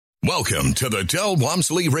Welcome to the Del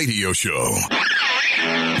Walmsley Radio Show.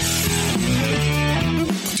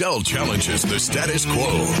 Del challenges the status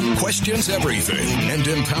quo, questions everything, and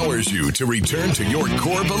empowers you to return to your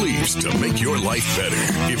core beliefs to make your life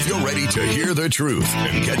better. If you're ready to hear the truth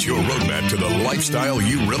and get your roadmap to the lifestyle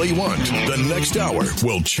you really want, the next hour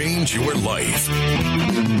will change your life.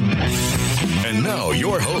 And now,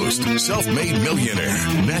 your host, self-made millionaire,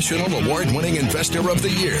 national award-winning investor of the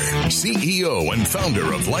year, CEO and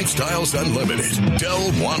founder of Lifestyles Unlimited,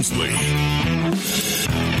 Del Walmsley.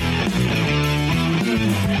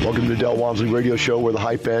 Welcome to the Del Walmsley Radio Show, where the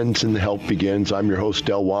hype ends and the help begins. I'm your host,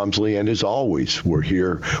 Del Walmsley, and as always, we're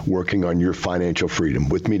here working on your financial freedom.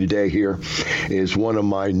 With me today here is one of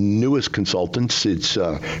my newest consultants. It's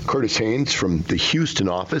Curtis Haines from the Houston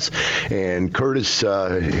office, and Curtis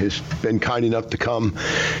has been kind enough to come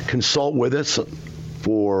consult with us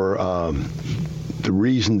for the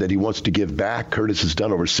reason that he wants to give back. Curtis has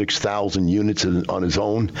done over 6,000 units on his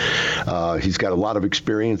own. He's got a lot of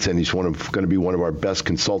experience, and he's going to be one of our best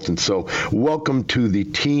consultants. So welcome to the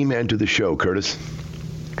team and to the show, Curtis.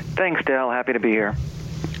 Thanks, Del. Happy to be here.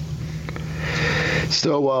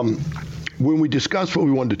 So when we discussed what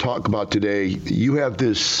we wanted to talk about today, you have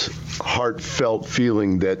this heartfelt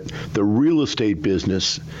feeling that the real estate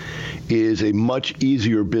business is a much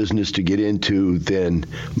easier business to get into than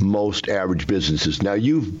most average businesses. Now,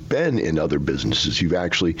 you've been in other businesses. You've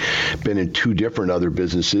actually been in two different other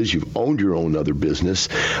businesses. You've owned your own other business.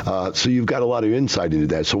 So you've got a lot of insight into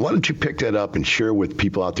that. So why don't you pick that up and share with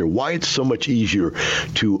people out there why it's so much easier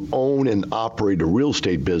to own and operate a real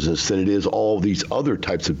estate business than it is all these other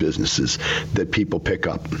types of businesses that people pick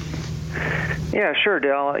up? Yeah, sure,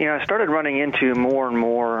 Del. I started running into more and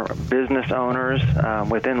more business owners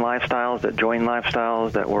within Lifestyles that joined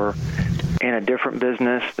Lifestyles that were in a different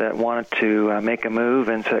business that wanted to make a move,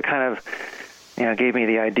 and so it kind of gave me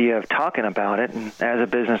the idea of talking about it. And as a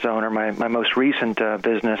business owner, my most recent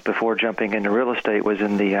business before jumping into real estate was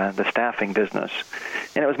in the staffing business,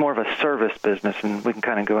 and it was more of a service business, and we can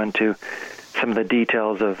kind of go into some of the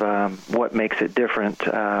details of what makes it different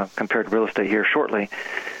compared to real estate here shortly.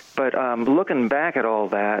 But looking back at all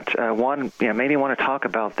that, made me want to talk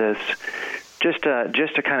about this just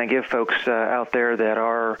to kind of give folks out there that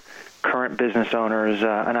are current business owners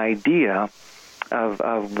an idea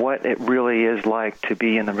of what it really is like to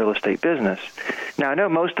be in the real estate business. Now, I know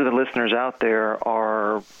most of the listeners out there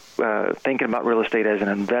are thinking about real estate as an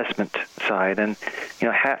investment side, and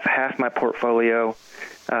half my portfolio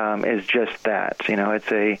is just that.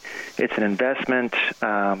 It's an investment.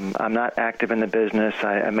 I'm not active in the business.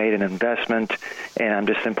 I made an investment, and I'm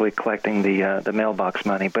just simply collecting the mailbox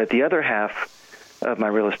money. But the other half of my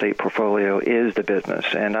real estate portfolio is the business,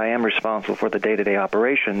 and I am responsible for the day-to-day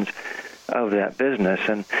operations of that business.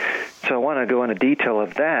 And so I want to go into detail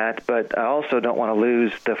of that, but I also don't want to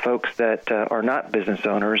lose the folks that are not business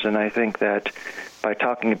owners, and I think that by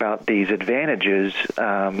talking about these advantages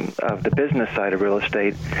of the business side of real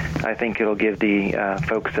estate, I think it'll give the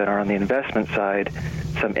folks that are on the investment side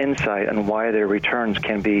some insight on why their returns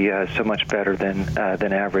can be so much better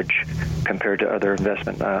than average compared to other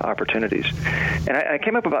investment opportunities. And I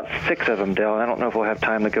came up about 6 of them, Del, and I don't know if we'll have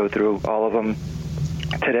time to go through all of them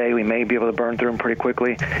today. We may be able to burn through them pretty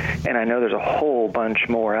quickly, and I know there's a whole bunch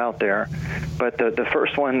more out there. But the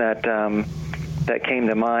first one that came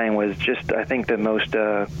to mind was just, I think, the most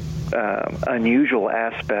unusual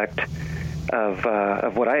aspect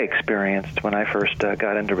of what I experienced when I first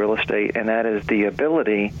got into real estate, and that is the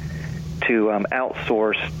ability to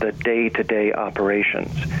outsource the day-to-day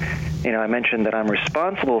operations. I mentioned that I'm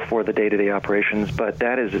responsible for the day-to-day operations, but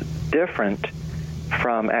that is different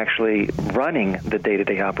from actually running the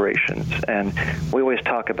day-to-day operations. And we always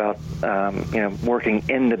talk about, working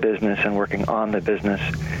in the business and working on the business,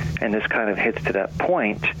 and this kind of hits to that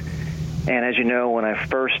point. And as you know, when I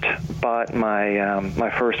first bought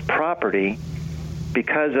my first property,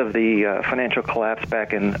 because of the financial collapse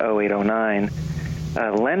back in 08-09,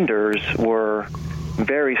 lenders were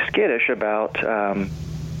very skittish about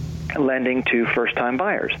lending to first-time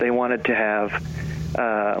buyers. They wanted to have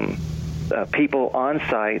people on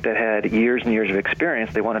site that had years and years of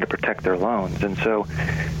experience. They wanted to protect their loans. And so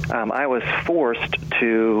I was forced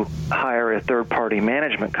to hire a third-party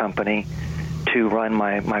management company to run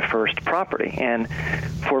my first property. And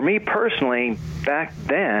for me personally, back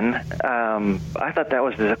then, I thought that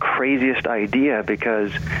was the craziest idea,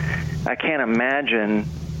 because I can't imagine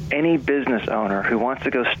any business owner who wants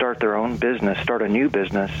to go start their own business, start a new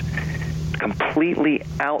business, completely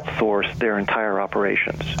outsource their entire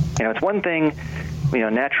operations. It's one thing,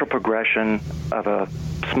 natural progression of a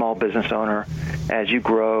small business owner. As you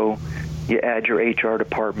grow, You add your HR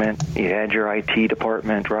department, you add your IT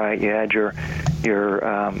department, right? You add your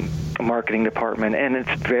marketing department, and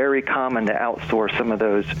it's very common to outsource some of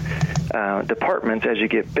those departments as you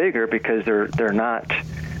get bigger because they're not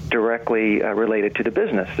directly related to the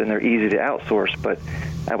business, and they're easy to outsource. But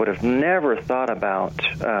I would have never thought about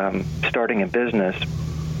starting a business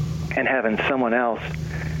and having someone else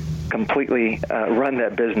completely run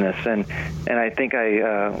that business. And I think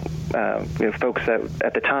folks that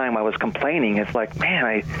at the time I was complaining, it's like, man,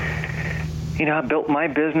 I built my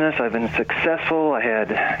business. I've been successful. I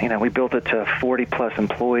had, we built it to 40 plus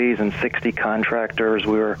employees and 60 contractors.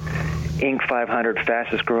 We were Inc. 500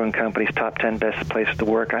 fastest growing companies, top 10 best places to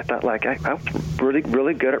work. I thought, I was really,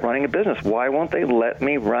 really good at running a business. Why won't they let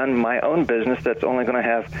me run my own business that's only going to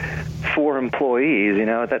have 4 employees?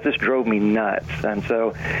 That just drove me nuts. And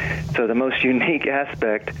so the most unique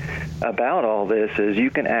aspect about all this is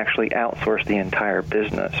you can actually outsource the entire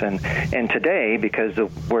business. And today, because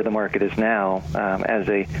of where the market is now, as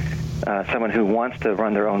someone who wants to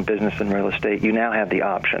run their own business in real estate, you now have the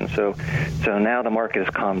option. So now the market has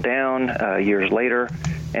calmed down years later,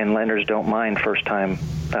 and lenders don't mind first-time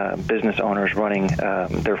business owners running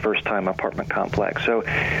their first-time apartment complex. So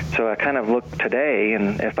I kind of look today,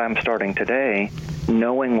 and if I'm starting today,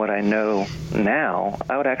 knowing what I know now,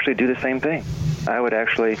 I would actually do the same thing. I would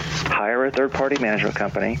actually hire a third-party management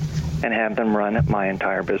company and have them run my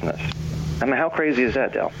entire business. I mean, how crazy is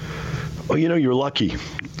that, Del? Well, you're lucky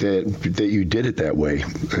that you did it that way.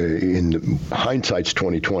 In hindsight's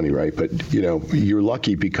 20/20, right? But you're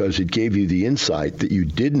lucky because it gave you the insight that you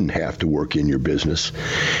didn't have to work in your business,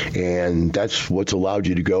 and that's what's allowed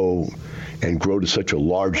you to go and grow to such a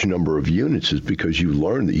large number of units, is because you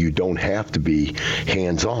learn that you don't have to be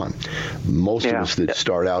hands-on. Most of us that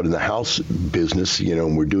start out in the house business,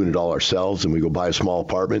 and we're doing it all ourselves, and we go buy a small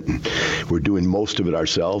apartment, and we're doing most of it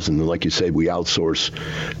ourselves, and then, like you say, we outsource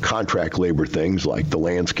contract labor things like the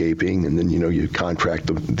landscaping, and then, you contract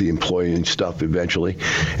the employee and stuff eventually,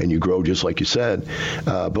 and you grow just like you said.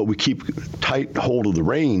 But we keep tight hold of the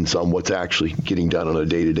reins on what's actually getting done on a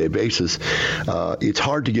day-to-day basis. It's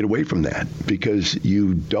hard to get away from that, because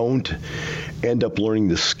you don't end up learning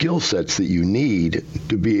the skill sets that you need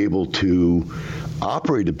to be able to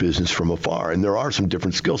operate a business from afar. And there are some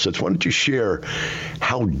different skill sets. Why don't you share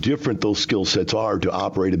how different those skill sets are to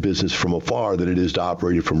operate a business from afar than it is to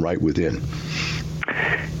operate it from right within?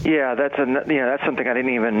 Yeah, that's something I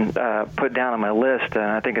didn't even put down on my list, and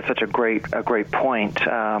I think it's such a great point.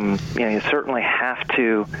 You certainly have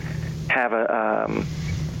to have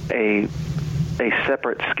a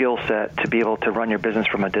separate skill set to be able to run your business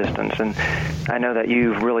from a distance. And I know that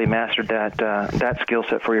you've really mastered that skill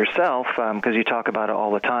set for yourself, because you talk about it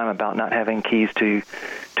all the time about not having keys to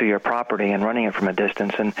your property and running it from a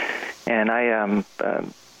distance. And I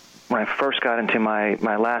when I first got into my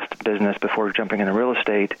last business before jumping into real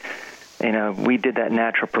estate, we did that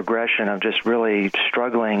natural progression of just really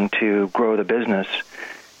struggling to grow the business.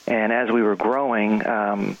 And as we were growing,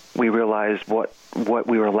 we realized what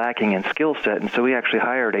we were lacking in skill set. And so we actually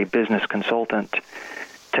hired a business consultant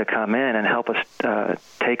to come in and help us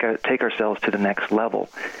take ourselves to the next level.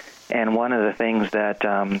 And one of the things that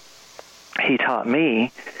he taught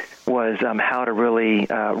me was how to really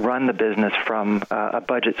run the business from a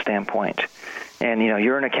budget standpoint. And,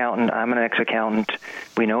 you're an accountant, I'm an ex-accountant.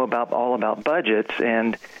 We know all about budgets.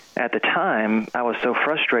 And at the time, I was so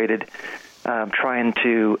frustrated trying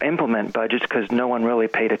to implement budgets because no one really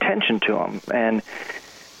paid attention to them.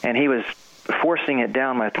 And he was forcing it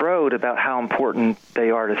down my throat about how important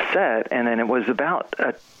they are to set. And then it was about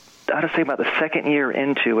the second year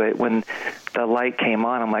into it when the light came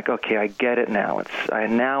on. I'm like, okay, I get it now.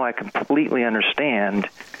 Now I completely understand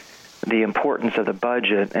the importance of the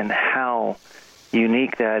budget and how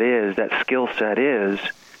unique that skill set is,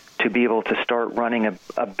 to be able to start running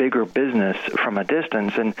a bigger business from a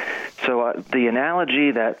distance. And so the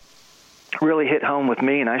analogy that really hit home with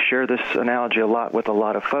me, and I share this analogy a lot with a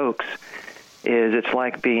lot of folks, is it's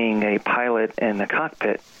like being a pilot in the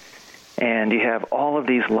cockpit. And you have all of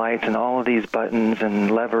these lights and all of these buttons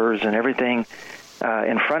and levers and everything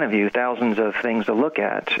in front of you, thousands of things to look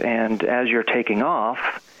at. And as you're taking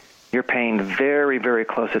off, you're paying very, very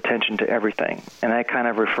close attention to everything. And I kind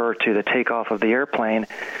of refer to the takeoff of the airplane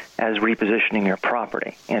as repositioning your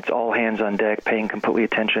property. It's all hands on deck, paying complete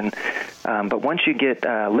attention. But once you get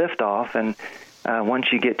liftoff and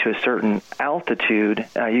once you get to a certain altitude,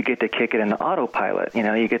 you get to kick it into autopilot.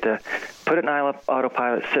 You get to put it in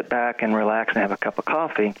autopilot, sit back and relax and have a cup of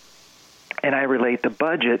coffee. And I relate the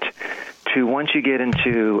budget to once you get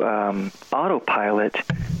into autopilot,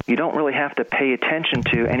 you don't really have to pay attention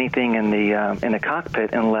to anything in the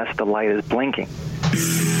cockpit unless the light is blinking.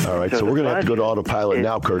 All right, so we're going to have to go to autopilot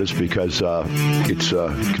now, Curtis, because it's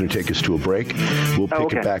going to take us to a break. We'll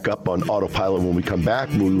pick it back up on autopilot when we come back.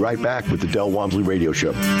 We'll be right back with the Del Walmsley Radio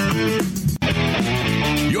Show.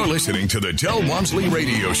 You're listening to the Del Walmsley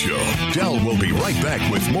Radio Show. Del will be right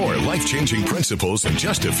back with more life-changing principles in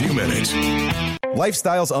just a few minutes.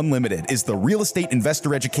 Lifestyles Unlimited is the real estate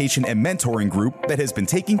investor education and mentoring group that has been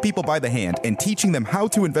taking people by the hand and teaching them how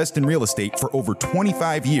to invest in real estate for over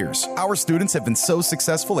 25 years. Our students have been so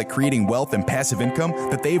successful at creating wealth and passive income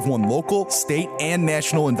that they've won local, state, and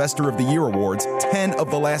national Investor of the Year awards 10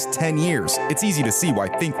 of the last 10 years. It's easy to see why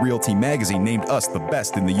Think Realty magazine named us the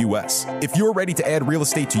best in the U.S. If you're ready to add real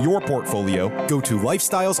estate to your portfolio, go to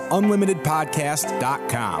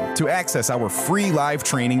lifestylesunlimitedpodcast.com to access our free live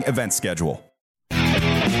training event schedule.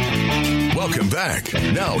 Welcome back.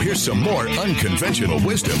 Now here's some more unconventional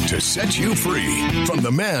wisdom to set you free from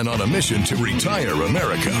the man on a mission to retire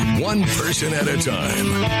America, one person at a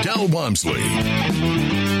time, Del Walmsley.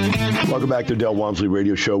 Welcome back to the Del Walmsley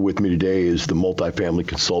Radio Show. With me today is the multifamily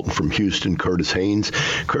consultant from Houston, Curtis Haines.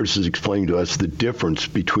 Curtis is explaining to us the difference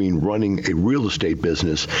between running a real estate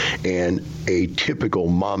business and a typical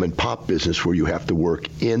mom and pop business where you have to work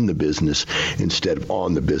in the business instead of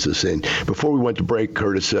on the business. And before we went to break,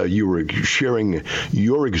 Curtis, you were sharing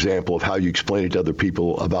your example of how you explain it to other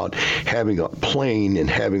people about having a plane and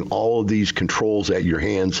having all of these controls at your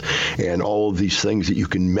hands and all of these things that you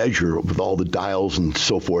can measure with all the dials and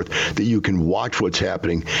so forth, that you can watch what's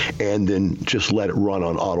happening and then just let it run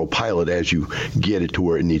on autopilot as you get it to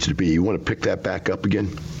where it needs to be. You want to pick that back up again?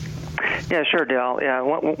 Yeah, sure, Del. Yeah,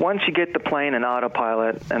 once you get the plane in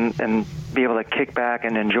autopilot and be able to kick back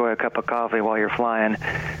and enjoy a cup of coffee while you're flying,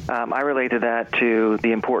 I related that to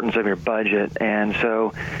the importance of your budget. And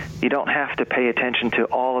so you don't have to pay attention to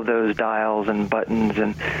all of those dials and buttons,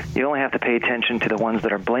 and you only have to pay attention to the ones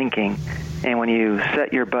that are blinking. And when you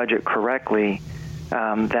set your budget correctly,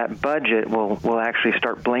 that budget will actually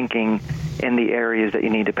start blinking in the areas that you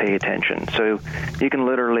need to pay attention. So you can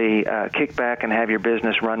literally kick back and have your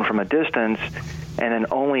business run from a distance and then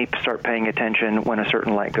only start paying attention when a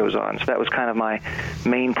certain light goes on. So that was kind of my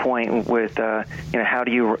main point with,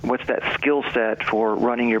 what's that skill set for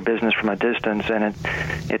running your business from a distance? And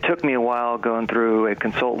it took me a while going through a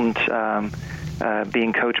consultant,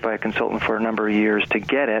 being coached by a consultant for a number of years to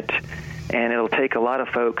get it. And it'll take a lot of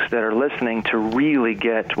folks that are listening to really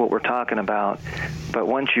get what we're talking about. But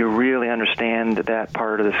once you really understand that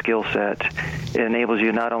part of the skill set, it enables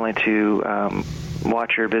you not only to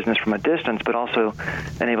watch your business from a distance, but also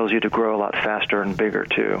enables you to grow a lot faster and bigger,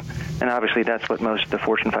 too. And obviously, that's what most of the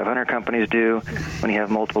Fortune 500 companies do. When you have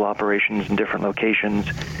multiple operations in different locations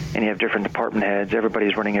and you have different department heads,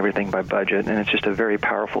 everybody's running everything by budget. And it's just a very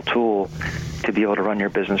powerful tool to be able to run your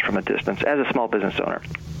business from a distance as a small business owner.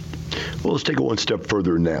 Well, let's take it one step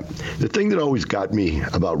further than that. The thing that always got me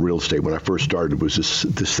about real estate when I first started was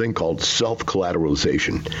this thing called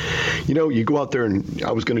self-collateralization. You know, you go out there, and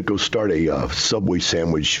I was going to go start a Subway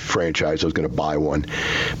sandwich franchise. I was going to buy one,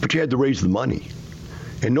 but you had to raise the money.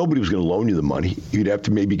 And nobody was going to loan you the money. You'd have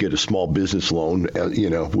to maybe get a small business loan,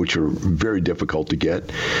 which are very difficult to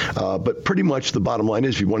get. But pretty much the bottom line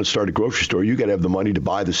is if you want to start a grocery store, you got to have the money to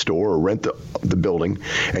buy the store or rent the building,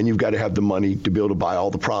 and you've got to have the money to be able to buy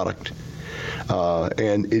all the product.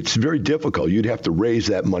 And it's very difficult. You'd have to raise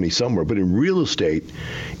that money somewhere. But in real estate,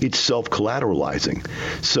 it's self-collateralizing.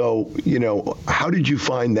 So, how did you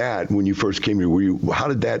find that when you first came here? How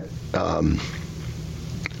did that...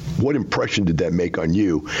 what impression did that make on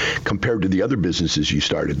you compared to the other businesses you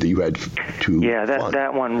started that you had to Yeah,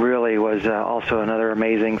 that one really was also another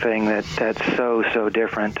amazing thing that's so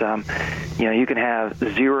different. You can have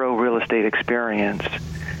zero real estate experience,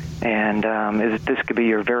 and this could be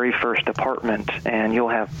your very first apartment, and you'll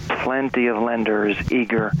have plenty of lenders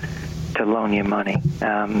eager to loan you money.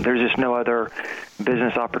 There's just no other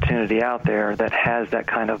business opportunity out there that has that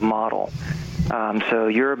kind of model. So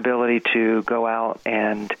your ability to go out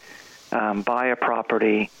and buy a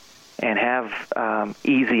property and have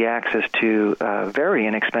easy access to very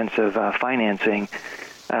inexpensive financing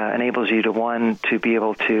enables you to be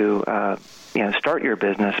able to start your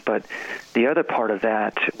business. But the other part of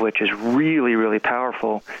that, which is really, really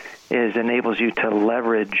powerful, is enables you to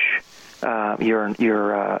leverage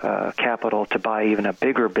your capital to buy even a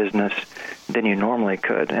bigger business than you normally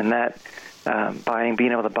could. And that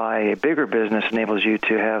being able to buy a bigger business enables you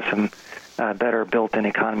to have some better built-in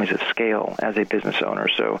economies of scale as a business owner.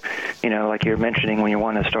 So, like you're mentioning, when you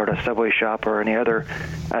want to start a Subway shop or any other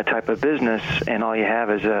type of business, and all you have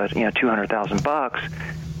is $200,000,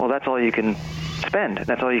 well, that's all you can spend.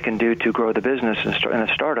 That's all you can do to grow the business in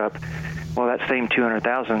a startup. Well, that same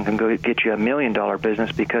 $200,000 can go get you $1 million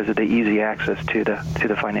business because of the easy access to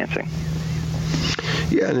the financing.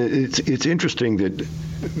 Yeah, and it's interesting that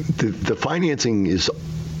the financing is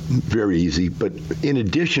very easy, but in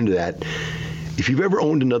addition to that, if you've ever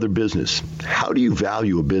owned another business, how do you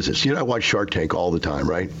value a business? I watch Shark Tank all the time,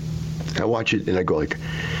 right? I watch it and I go like,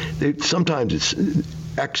 sometimes it's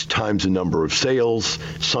X times the number of sales,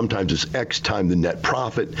 sometimes it's X times the net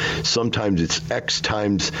profit, sometimes it's X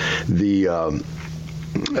times the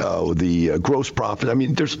gross profit. I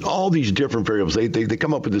mean, there's all these different variables. They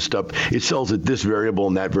come up with this stuff. It sells at this variable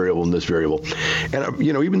and that variable and this variable. And,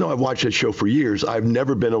 even though I've watched that show for years, I've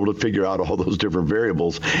never been able to figure out all those different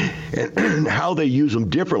variables and how they use them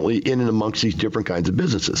differently in and amongst these different kinds of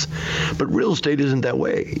businesses. But real estate isn't that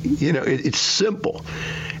way. It's simple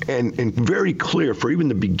and very clear for even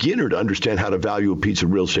the beginner to understand how to value a piece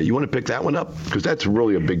of real estate. You want to pick that one up? Because that's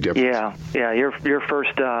really a big difference. Yeah. Your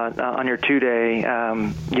first, on your 2-day,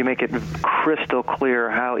 you make it crystal clear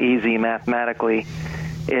how easy mathematically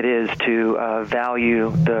it is to value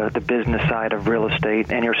the business side of real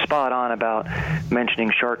estate. And you're spot on about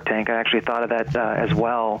mentioning Shark Tank. I actually thought of that as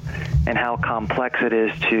well, and how complex it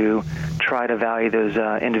is to try to value those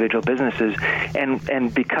individual businesses.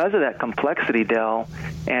 And because of that complexity, Del,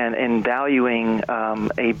 and in valuing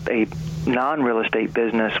a non-real estate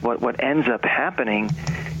business, what ends up happening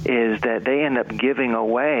is that they end up giving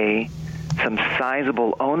away some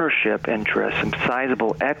sizable ownership interest, some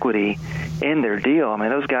sizable equity in their deal. I mean,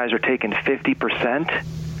 those guys are taking 50%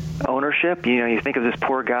 ownership. You think of this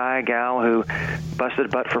poor gal who busted a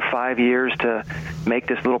butt for 5 years to make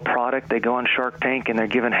this little product. They go on Shark Tank and they're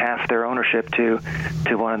given half their ownership to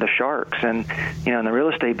one of the sharks. And in the real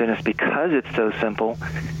estate business, because it's so simple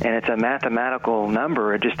and it's a mathematical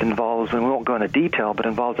number, it just involves, and we won't go into detail, but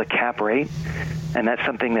involves a cap rate. And that's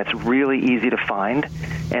something that's really easy to find.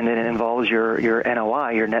 And then it involves your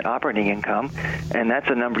NOI, your net operating income, and that's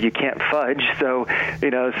a number you can't fudge. So,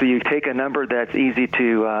 so you take a number that's easy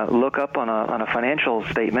to look up on a financial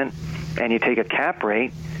statement, and you take a cap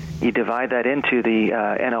rate, you divide that into the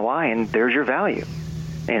NOI, and there's your value.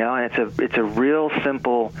 And it's a real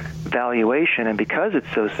simple valuation. And because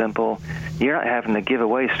it's so simple, you're not having to give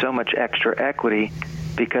away so much extra equity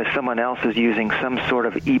because someone else is using some sort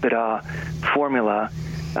of EBITDA formula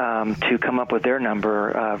to come up with their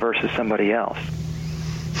number versus somebody else.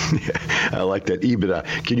 I like that, EBITDA.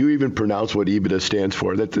 Can you even pronounce what EBITDA stands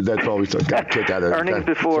for? That's always got a kick out of it. Earnings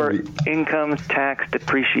before income, tax,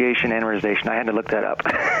 depreciation, amortization. I had to look that up.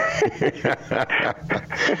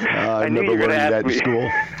 I remember learning that in school.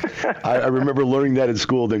 I remember learning that in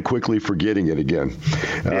school, then quickly forgetting it again.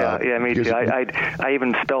 Yeah, me too. I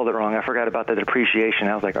even spelled it wrong. I forgot about the depreciation.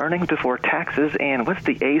 I was like, earnings before taxes, and what's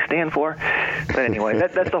the A stand for? But anyway,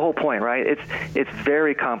 that's the whole point, right? It's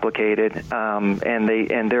very complicated,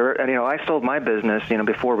 I sold my business,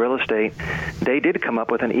 before real estate. They did come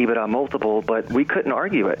up with an EBITDA multiple, but we couldn't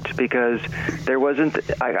argue it because there wasn't.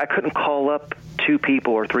 I couldn't call up 2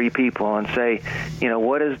 people or 3 people and say,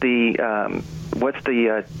 what's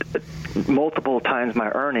the multiple times my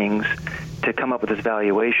earnings to come up with this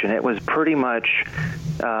valuation. It was pretty much,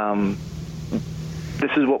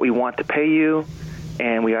 this is what we want to pay you,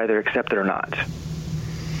 and we either accept it or not.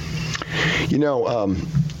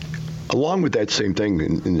 Along with that same thing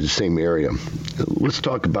in the same area, let's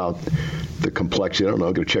talk about the complexity. I don't know.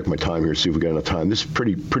 I'm going to check my time here, see if we got enough time. This is a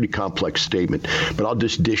pretty complex statement, but I'll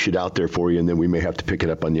just dish it out there for you, and then we may have to pick it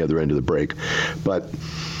up on the other end of the break. But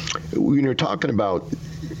when you're talking about,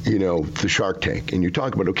 the Shark Tank, and you're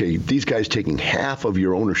talking about, okay, these guys taking half of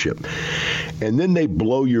your ownership, and then they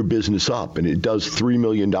blow your business up, and it does $3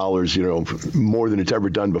 million, more than it's ever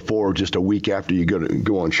done before, just a week after you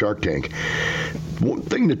go on Shark Tank. One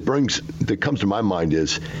thing that comes to my mind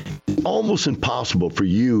is almost impossible for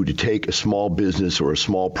you to take a small business or a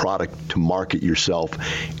small product to market yourself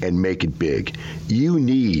and make it big. You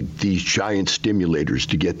need these giant stimulators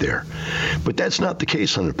to get there. But that's not the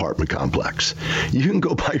case on an apartment complex. You can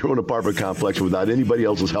go buy your own apartment complex without anybody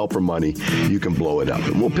else's help or money. You can blow it up.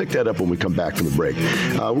 And we'll pick that up when we come back from the break.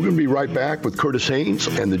 We're going to be right back with Curtis Haines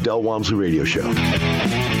and the Del Walmsley Radio Show.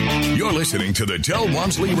 You're listening to the Del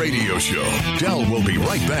Walmsley Radio Show. Del will be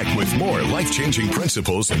right back with more life-changing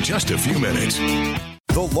principles in just a few minutes.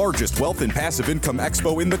 The largest wealth and passive income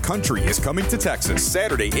expo in the country is coming to Texas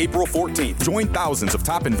Saturday, April 14th. Join thousands of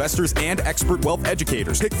top investors and expert wealth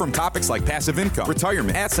educators. Pick from topics like passive income,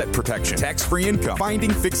 retirement, asset protection, tax-free income,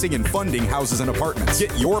 finding, fixing, and funding houses and apartments.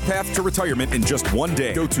 Get your path to retirement in just one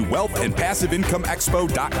day. Go to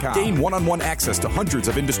wealthandpassiveincomeexpo.com. Gain one-on-one access to hundreds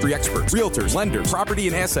of industry experts, realtors, lenders, property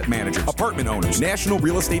and asset managers, apartment owners, national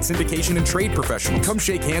real estate syndication and trade professionals. Come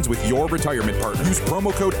shake hands with your retirement partner. Use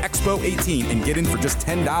promo code EXPO18 and get in for just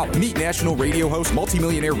 $10. Meet national radio host,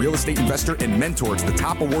 multimillionaire real estate investor, and mentor to the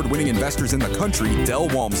top award-winning investors in the country, Del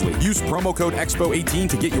Walmsley. Use promo code EXPO18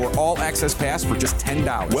 to get your all-access pass for just $10.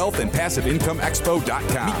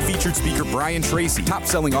 Wealthandpassiveincomeexpo.com. Meet featured speaker Brian Tracy,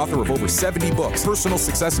 top-selling author of over 70 books, personal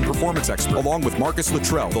success and performance expert, along with Marcus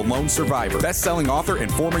Luttrell, the lone survivor, best-selling author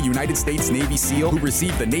and former United States Navy SEAL who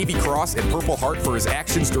received the Navy Cross and Purple Heart for his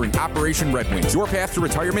actions during Operation Red Wings. Your path to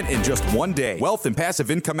retirement in just one day.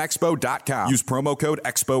 Wealthandpassiveincomeexpo.com. Use promo code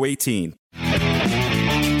EXPO18.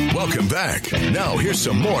 Welcome back. Now here's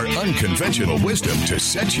some more unconventional wisdom to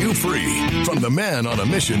set you free from the man on a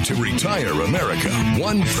mission to retire America,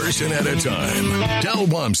 one person at a time, Del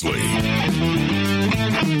Walmsley.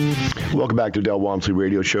 Welcome back to Del Walmsley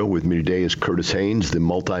Radio Show. With me today is Curtis Haines, the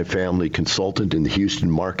multifamily consultant in the Houston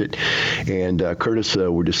market. And Curtis,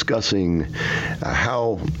 we're discussing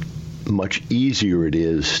how much easier it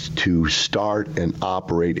is to start and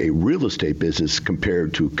operate a real estate business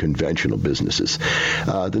compared to conventional businesses.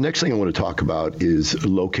 The next thing I want to talk about is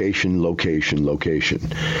location.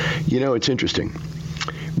 You know, it's interesting.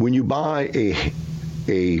 When you buy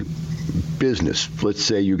a business, let's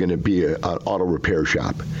say you're going to be an auto repair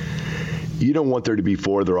shop, you don't want there to be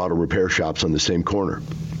 4 other auto repair shops on the same corner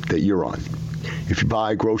that you're on. If you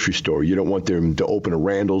buy a grocery store, you don't want them to open a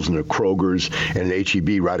Randall's and a Kroger's and an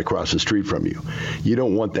H-E-B right across the street from you. You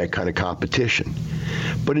don't want that kind of competition.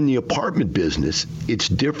 But in the apartment business, it's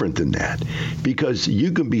different than that because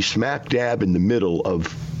you can be smack dab in the middle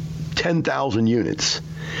of 10,000 units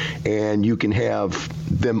and you can have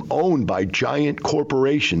them owned by giant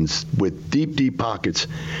corporations with deep, deep pockets,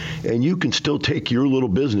 and you can still take your little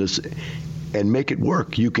business and make it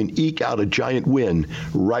work. You can eke out a giant win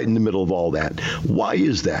right in the middle of all that. Why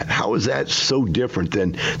is that? How is that so different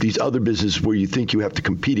than these other businesses where you think you have to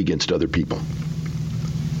compete against other people?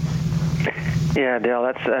 Yeah, Dale,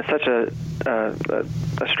 that's such a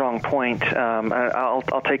strong point.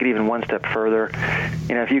 I'll take it even one step further.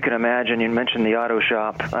 You know, if you can imagine, you mentioned the auto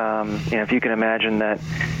shop. If you can imagine that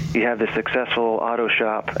you have this successful auto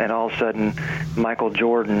shop, and all of a sudden Michael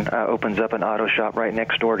Jordan opens up an auto shop right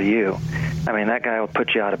next door to you. I mean, that guy will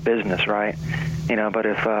put you out of business, right? You know, but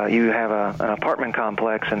if you have an apartment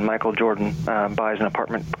complex and Michael Jordan buys an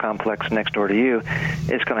apartment complex next door to you,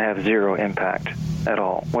 it's going to have zero impact at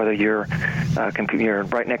all. Whether you're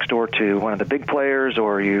right next door to one of the big players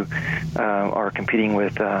or you are competing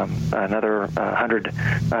with another 100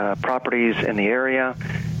 properties in the area,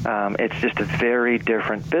 it's just a very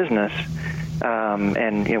different business.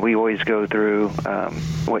 And you know, we always go through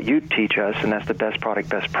what you teach us, and that's the best product,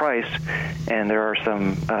 best price. And there are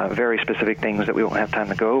some very specific things that we won't have time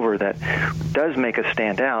to go over that does make us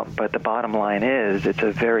stand out. But the bottom line is it's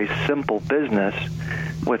a very simple business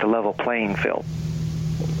with a level playing field.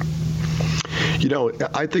 You know,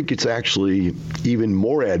 I think it's actually even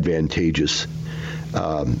more advantageous.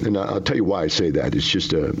 And I'll tell you why I say that. It's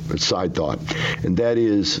just a side thought. And that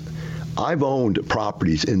is, I've owned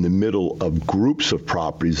properties in the middle of groups of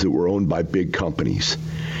properties that were owned by big companies.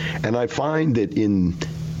 And I find that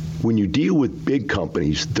when you deal with big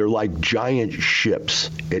companies, they're like giant ships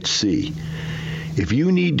at sea. If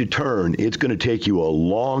you need to turn, it's going to take you a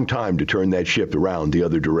long time to turn that ship around the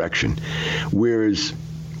other direction. Whereas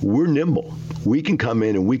we're nimble. We can come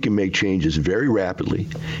in and we can make changes very rapidly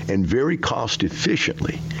and very cost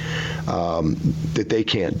efficiently that they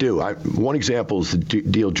can't do. One example is the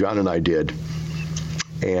deal John and I did.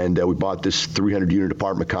 And we bought this 300-unit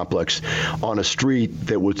apartment complex on a street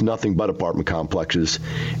that was nothing but apartment complexes,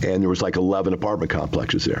 and there was like 11 apartment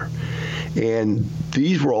complexes there. And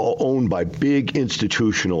these were all owned by big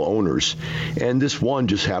institutional owners, and this one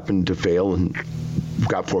just happened to fail and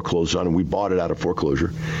got foreclosed on, and we bought it out of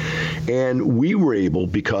foreclosure. And we were able,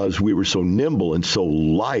 because we were so nimble and so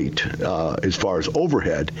light as far as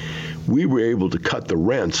overhead, we were able to cut the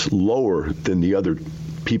rents lower than the other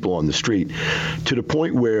people on the street, to the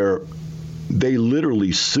point where they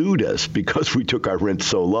literally sued us because we took our rent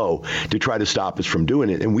so low to try to stop us from doing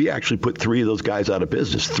it. And we actually put 3 of those guys out of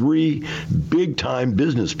business, 3 big-time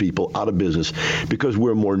business people out of business because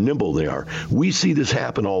we're more nimble than they are. We see this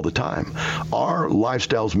happen all the time. Our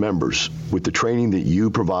Lifestyles members, with the training that you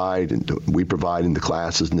provide and we provide in the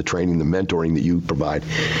classes and the training, the mentoring that you provide,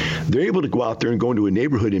 they're able to go out there and go into a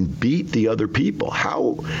neighborhood and beat the other people.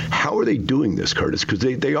 How are they doing this, Curtis? Because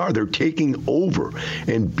they're taking over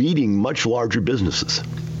and beating much larger businesses.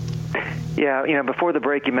 Yeah, before the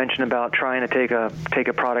break, you mentioned about trying to take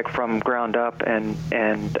a product from ground up and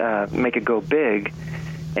make it go big.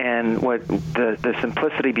 And what the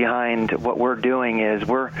simplicity behind what we're doing is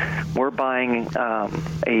we're buying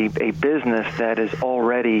a business that is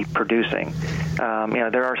already producing.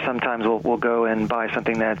 There are sometimes we'll go and buy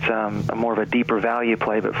something that's more of a deeper value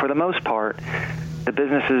play, but for the most part, the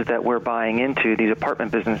businesses that we're buying into, these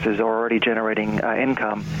apartment businesses, are already generating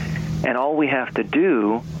income, and all we have to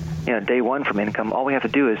do, day one from income, all we have to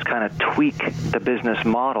do is kind of tweak the business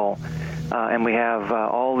model, and we have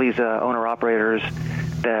all these owner-operators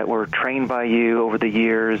that were trained by you over the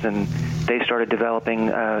years, and they started developing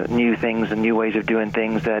new things and new ways of doing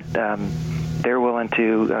things that they're willing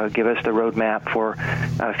to give us the roadmap for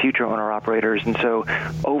future owner-operators. And so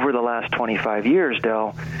over the last 25 years,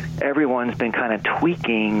 Del, everyone's been kind of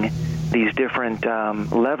tweaking these different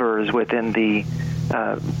levers within the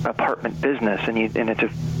apartment business, and it's a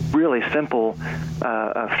really simple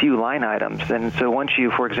a few line items. And so once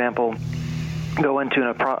you, for example, go into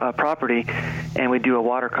a property and we do a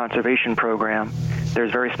water conservation program,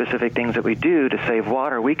 there's very specific things that we do to save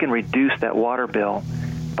water. We can reduce that water bill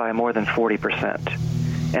by more than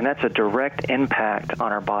 40%. And that's a direct impact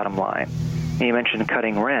on our bottom line. And you mentioned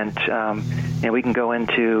cutting rent. We can go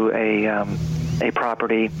into a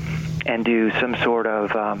property and do some sort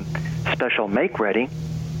of special make-ready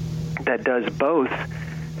that does both.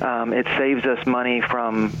 It saves us money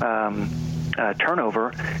from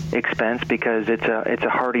turnover expense because it's a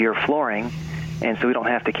hardier flooring, and so we don't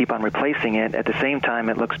have to keep on replacing it. At the same time,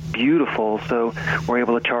 it looks beautiful, so we're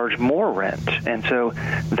able to charge more rent, and so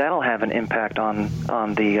that'll have an impact on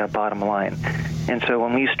the bottom line. And so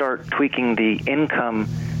when we start tweaking the income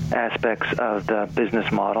aspects of the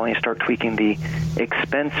business model, and you start tweaking the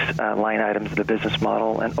expense line items of the business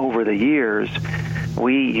model, and over the years,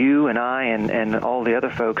 you and I and all the other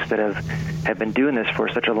folks that have been doing this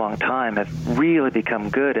for such a long time have really become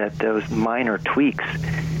good at those minor tweaks.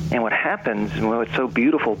 And what happens, and what's so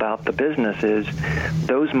beautiful about the business is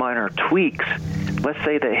those minor tweaks, let's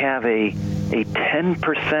say they have a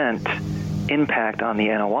 10% impact on the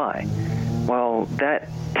NOI. Well, that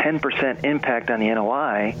 10% impact on the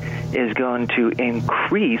NOI is going to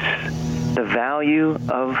increase the value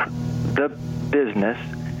of the business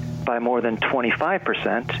by more than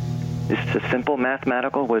 25%. It's a simple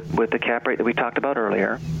mathematical with the cap rate that we talked about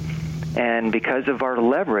earlier. And because of our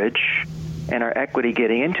leverage and our equity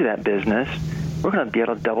getting into that business, we're going to be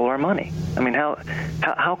able to double our money. I mean,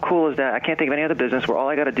 how cool is that? I can't think of any other business where all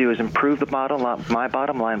I got to do is improve my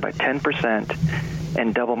bottom line by 10%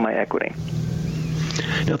 and double my equity.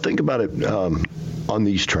 Now think about it on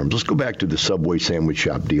these terms. Let's go back to the Subway sandwich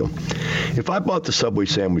shop deal. If I bought the Subway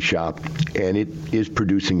sandwich shop and it is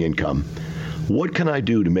producing income, what can I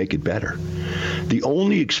do to make it better? The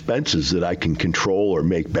only expenses that I can control or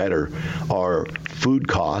make better are food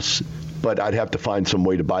costs, but I'd have to find some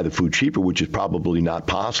way to buy the food cheaper, which is probably not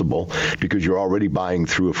possible because you're already buying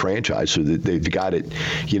through a franchise, so that they've got it,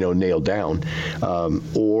 nailed down,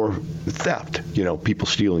 or theft, people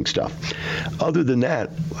stealing stuff. Other than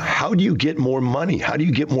that, how do you get more money? How do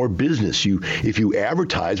you get more business? If you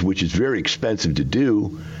advertise, which is very expensive to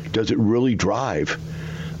do, does it really drive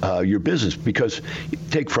your business? Because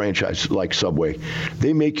take franchise like Subway,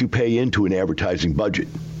 they make you pay into an advertising budget.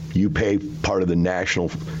 You pay part of the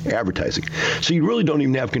national advertising. So you really don't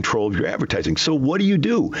even have control of your advertising. So what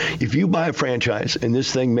do? If you buy a franchise and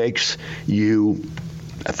this thing makes you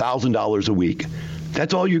 $1,000 a week,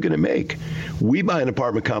 that's all you're going to make. We buy an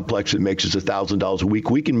apartment complex that makes us $1,000 a week.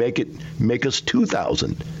 We can make us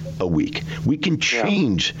 $2,000 a week. We can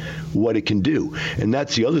change what it can do. And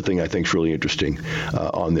that's the other thing I think is really interesting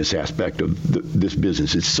on this aspect of this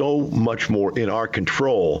business. It's so much more in our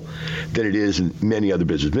control than it is in many other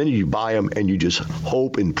businesses. Many of you buy them and you just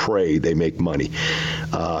hope and pray they make money,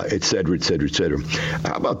 et cetera, et cetera, et cetera.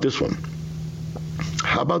 How about this one?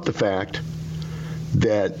 How about the fact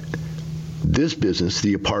that this business,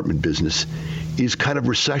 the apartment business, is kind of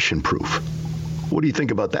recession-proof? What do you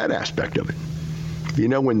think about that aspect of it?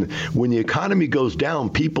 When the economy goes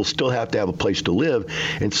down, people still have to have a place to live,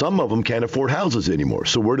 and some of them can't afford houses anymore.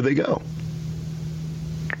 So where do they go?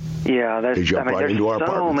 Yeah, there's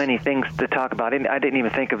so many things to talk about. I didn't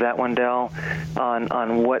even think of that one, Del,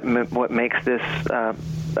 on what makes this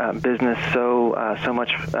business so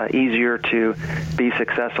much easier to be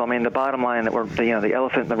successful. I mean, the bottom line that the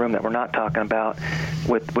elephant in the room that we're not talking about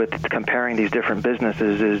with comparing these different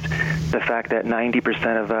businesses is the fact that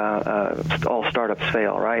 90% of all startups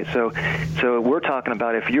fail, right? So we're talking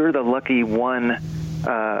about if you're the lucky one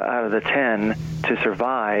out of the 10 to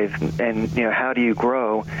survive, and how do you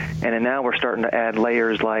grow? And then now we're starting to add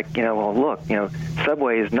layers like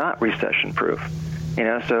Subway is not recession proof.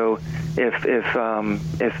 So if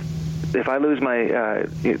I lose my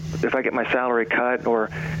if I get my salary cut or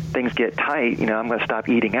things get tight, I'm going to stop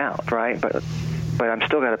eating out, right? But I'm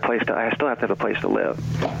still got I still have to have a place to live,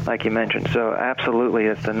 like you mentioned. So absolutely,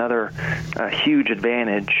 it's another huge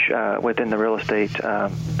advantage within the real estate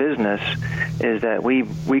business is that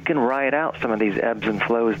we can ride out some of these ebbs and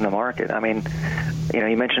flows in the market. I mean,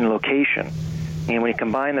 you mentioned location, and when you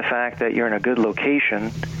combine the fact that you're in a good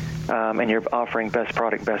location and you're offering best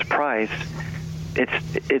product, best price,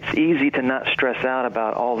 it's easy to not stress out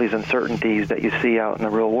about all these uncertainties that you see out in the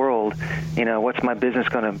real world. What's my business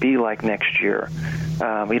going to be like next year?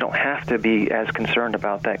 You don't have to be as concerned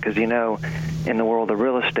about that because, in the world of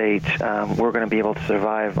real estate, we're going to be able to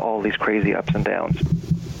survive all these crazy ups and downs.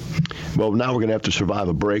 Well, now we're going to have to survive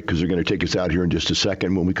a break because they're going to take us out here in just a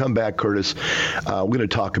second. When we come back, Curtis, we're going to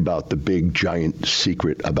talk about the big, giant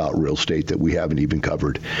secret about real estate that we haven't even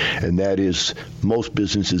covered, and that is most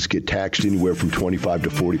businesses get taxed anywhere from 25 to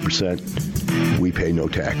 40%. We pay no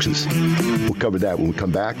taxes. We'll cover that when we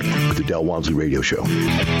come back with the Del Walmsley Radio Show.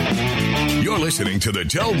 You're listening to the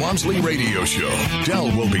Del Walmsley Radio Show.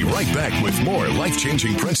 Del will be right back with more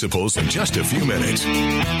life-changing principles in just a few minutes.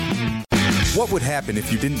 What would happen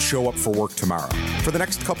if you didn't show up for work tomorrow? For the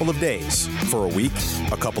next couple of days? For a week?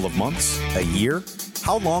 A couple of months? A year?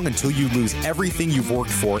 How long until you lose everything you've worked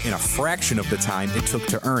for in a fraction of the time it took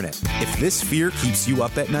to earn it? If this fear keeps you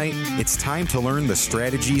up at night, it's time to learn the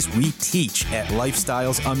strategies we teach at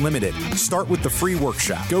Lifestyles Unlimited. Start with the free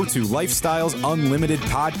workshop. Go to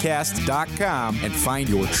lifestylesunlimitedpodcast.com and find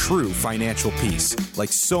your true financial peace,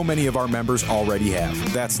 like so many of our members already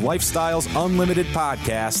have. That's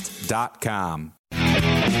lifestylesunlimitedpodcast.com.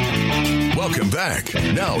 Welcome back.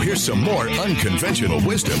 Now here's some more unconventional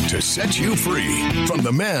wisdom to set you free from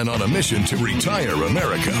the man on a mission to retire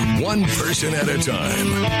America, one person at a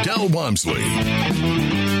time, Del Walmsley.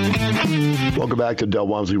 Welcome back to the Del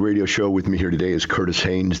Walmsley Radio Show. With me here today is Curtis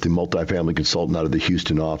Haines, the multifamily consultant out of the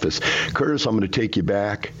Houston office. Curtis, I'm going to take you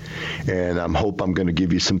back, and I hope I'm going to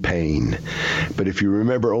give you some pain. But if you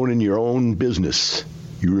remember owning your own business,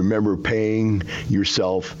 you remember paying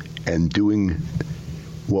yourself and doing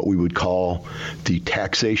what we would call the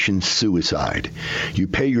taxation suicide. You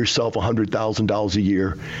pay yourself $100,000 a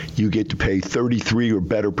year, you get to pay 33 or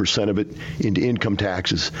better percent of it into income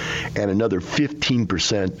taxes, and another 15%,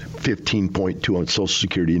 15.2 on Social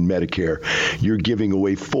Security and Medicare. You're giving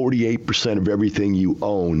away 48% of everything you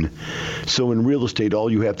own. So in real estate, all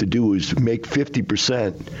you have to do is make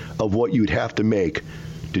 50% of what you'd have to make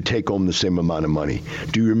to take home the same amount of money.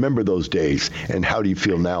 Do you remember those days, and how do you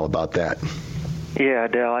feel now about that? Yeah,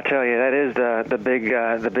 Del, I tell you, that is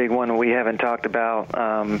the big one we haven't talked about,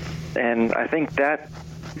 and I think that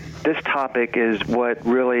this topic is what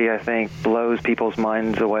really, I think, blows people's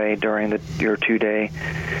minds away during your 2-day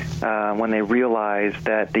when they realize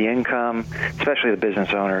that the income, especially the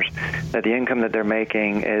business owners, that the income that they're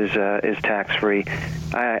making is tax-free.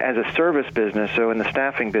 As a service business, so in the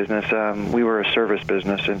staffing business, we were a service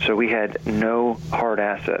business, and so we had no hard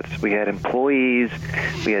assets. We had employees,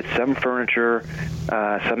 we had some furniture,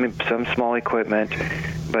 some small equipment,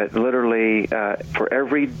 but literally for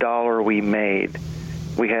every dollar we made,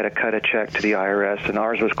 we had to cut a check to the IRS, and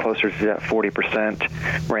ours was closer to that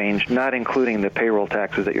 40% range, not including the payroll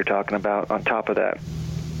taxes that you're talking about on top of that.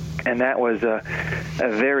 And that was a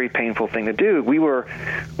very painful thing to do. We were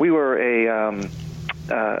a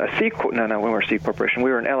C corporation.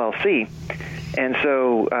 We were an LLC, and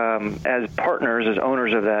so as partners, as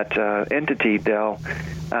owners of that entity, Del,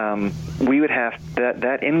 we would have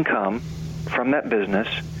that income from that business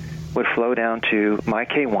would flow down to my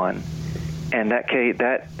K-1. And that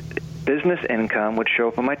business income would show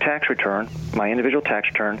up on my tax return, my individual tax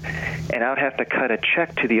return, and I would have to cut a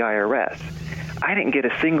check to the IRS. I didn't get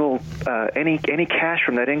a single any cash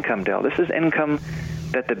from that income, Del. This is income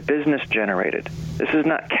that the business generated. This is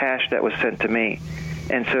not cash that was sent to me.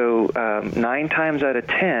 And so 9 times out of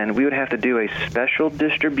 10, we would have to do a special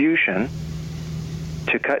distribution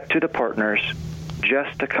to cut to the partners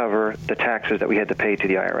just to cover the taxes that we had to pay to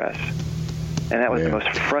the IRS. And that was the most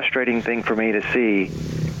frustrating thing for me to see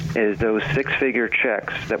is those six-figure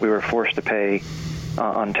checks that we were forced to pay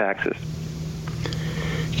on taxes.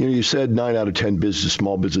 You know, you said 9 out of 10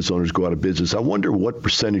 small business owners go out of business. I wonder what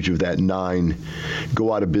percentage of that 9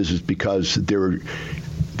 go out of business because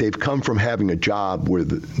they've come from having a job where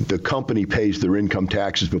the company pays their income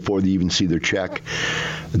taxes before they even see their check.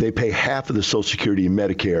 They pay half of the Social Security and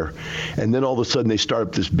Medicare, and then all of a sudden they start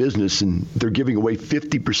up this business and they're giving away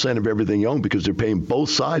 50% of everything they own because they're paying both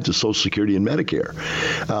sides of Social Security and Medicare,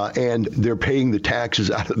 and they're paying the taxes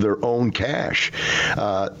out of their own cash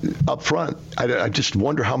up front. I just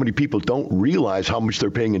wonder how many people don't realize how much they're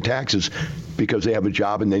paying in taxes because they have a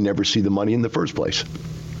job and they never see the money in the first place.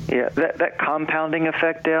 Yeah, that compounding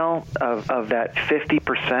effect, Dale, of that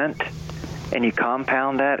 50%, and you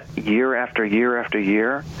compound that year after year after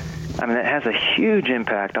year, I mean, that has a huge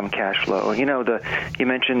impact on cash flow. You know, you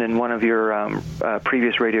mentioned in one of your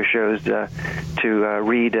previous radio shows to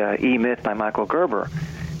read E-Myth by Michael Gerber,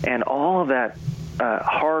 and all of that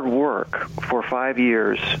hard work for 5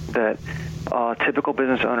 years that typical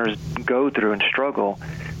business owners go through and struggle.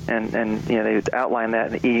 And you know, they outline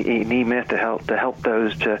that in E-Myth to help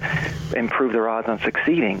those to improve their odds on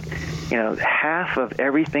succeeding. You know, half of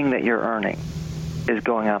everything that you're earning is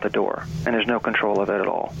going out the door, and there's no control of it at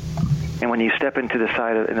all. And when you step into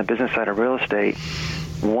in the business side of real estate,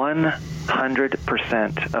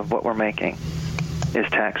 100% of what we're making is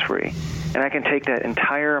tax-free. And I can take that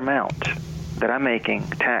entire amount that I'm making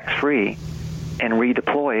tax-free and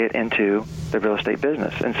redeploy it into the real estate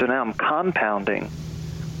business. And so now I'm compounding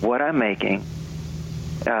what I'm making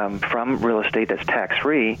from real estate that's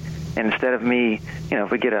tax-free, and instead of me, you know,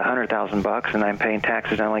 if we get $100,000 and I'm paying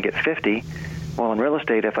taxes, I only get 50. Well, in real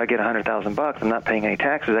estate, if I get $100,000, I'm not paying any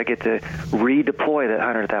taxes. I get to redeploy that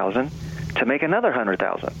 $100,000 to make another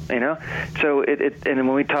 $100,000. You know, so and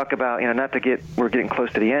when we talk about, you know, we're getting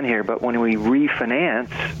close to the end here, but when we refinance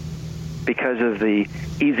because of the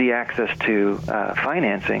easy access to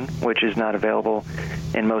financing, which is not available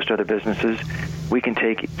in most other businesses, we can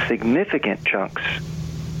take significant chunks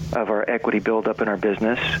of our equity buildup in our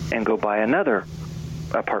business and go buy another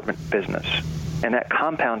apartment business. And that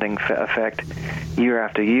compounding effect year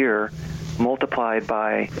after year, multiplied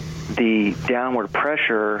by the downward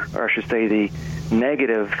pressure, or I should say the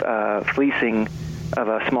negative fleecing of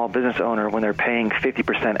a small business owner when they're paying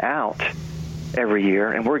 50% out every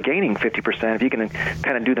year, and we're gaining 50%. If you can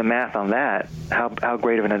kind of do the math on that, how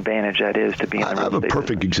great of an advantage that is to be in the real estate I have a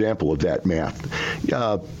perfect business. example of that math.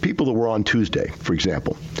 People that were on Tuesday, for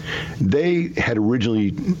example, they had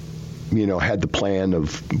originally, you know, had the plan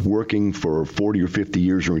of working for 40 or 50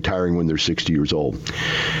 years and retiring when they're 60 years old.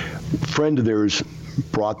 A friend of theirs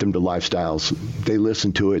brought them to Lifestyles. They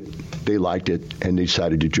listened to it. They liked it, and they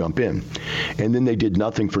decided to jump in. And then they did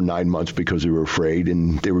nothing for 9 months because they were afraid,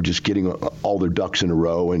 and they were just getting all their ducks in a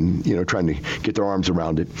row and, you know, trying to get their arms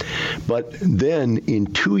around it. But then in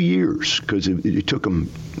 2 years, because it took them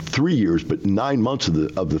 3 years, but 9 months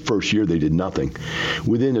of the first year they did nothing.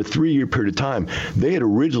 Within a 3-year period of time, they had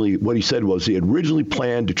originally, what he said was, they had originally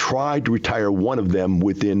planned to try to retire one of them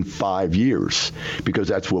within 5 years, because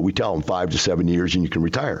that's what we tell them, 5 to 7 years, and you can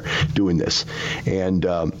retire doing this. And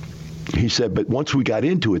he said, but once we got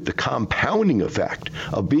into it, the compounding effect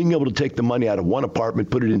of being able to take the money out of one apartment,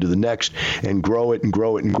 put it into the next, and grow it and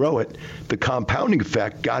grow it and grow it, the compounding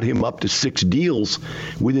effect got him up to 6 deals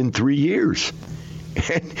within 3 years.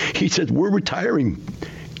 And he said, we're retiring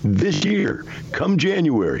this year, come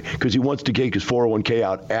January, because he wants to take his 401k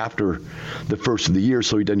out after the first of the year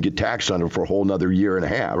so he doesn't get taxed on it for a whole another year and a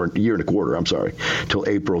half, or a year and a quarter, I'm sorry, till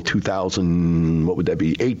April 2000, what would that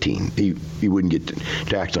be, 18. He wouldn't get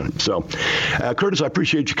taxed on it. So, Curtis, I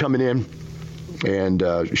appreciate you coming in and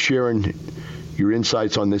sharing your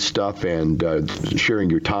insights on this stuff and sharing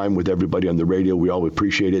your time with everybody on the radio. We all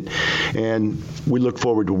appreciate it. And we look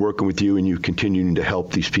forward to working with you and you continuing to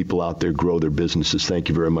help these people out there grow their businesses. Thank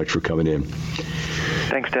you very much for coming in.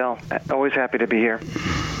 Thanks, Dale. Always happy to be here.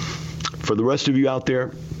 For the rest of you out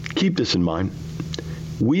there, keep this in mind.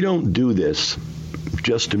 We don't do this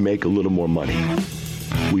just to make a little more money.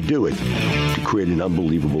 We do it to create an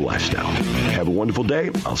unbelievable lifestyle. Have a wonderful day.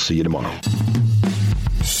 I'll see you tomorrow.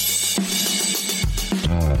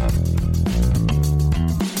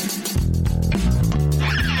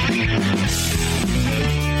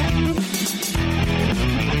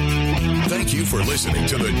 Thank you for listening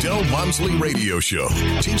to the Del Walmsley Radio Show,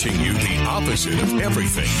 teaching you the opposite of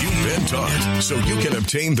everything you've been taught so you can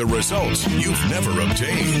obtain the results you've never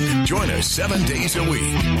obtained. Join us 7 days a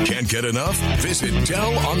week. Can't get enough? Visit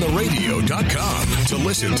DelOnTheRadio.com to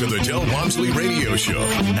listen to the Del Walmsley Radio Show,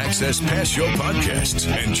 access past show podcasts,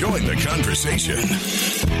 and join the conversation.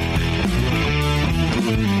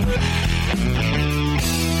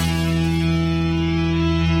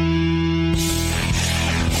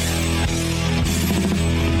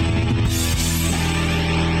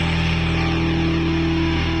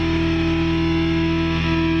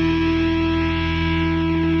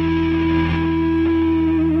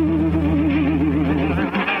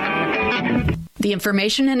 The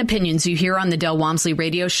information and opinions you hear on the Del Walmsley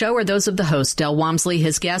Radio Show are those of the host, Del Walmsley,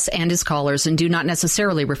 his guests, and his callers, and do not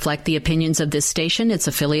necessarily reflect the opinions of this station, its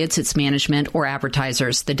affiliates, its management, or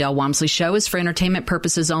advertisers. The Del Walmsley Show is for entertainment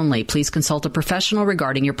purposes only. Please consult a professional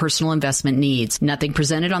regarding your personal investment needs. Nothing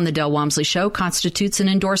presented on the Del Walmsley Show constitutes an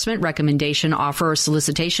endorsement, recommendation, offer, or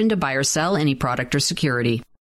solicitation to buy or sell any product or security.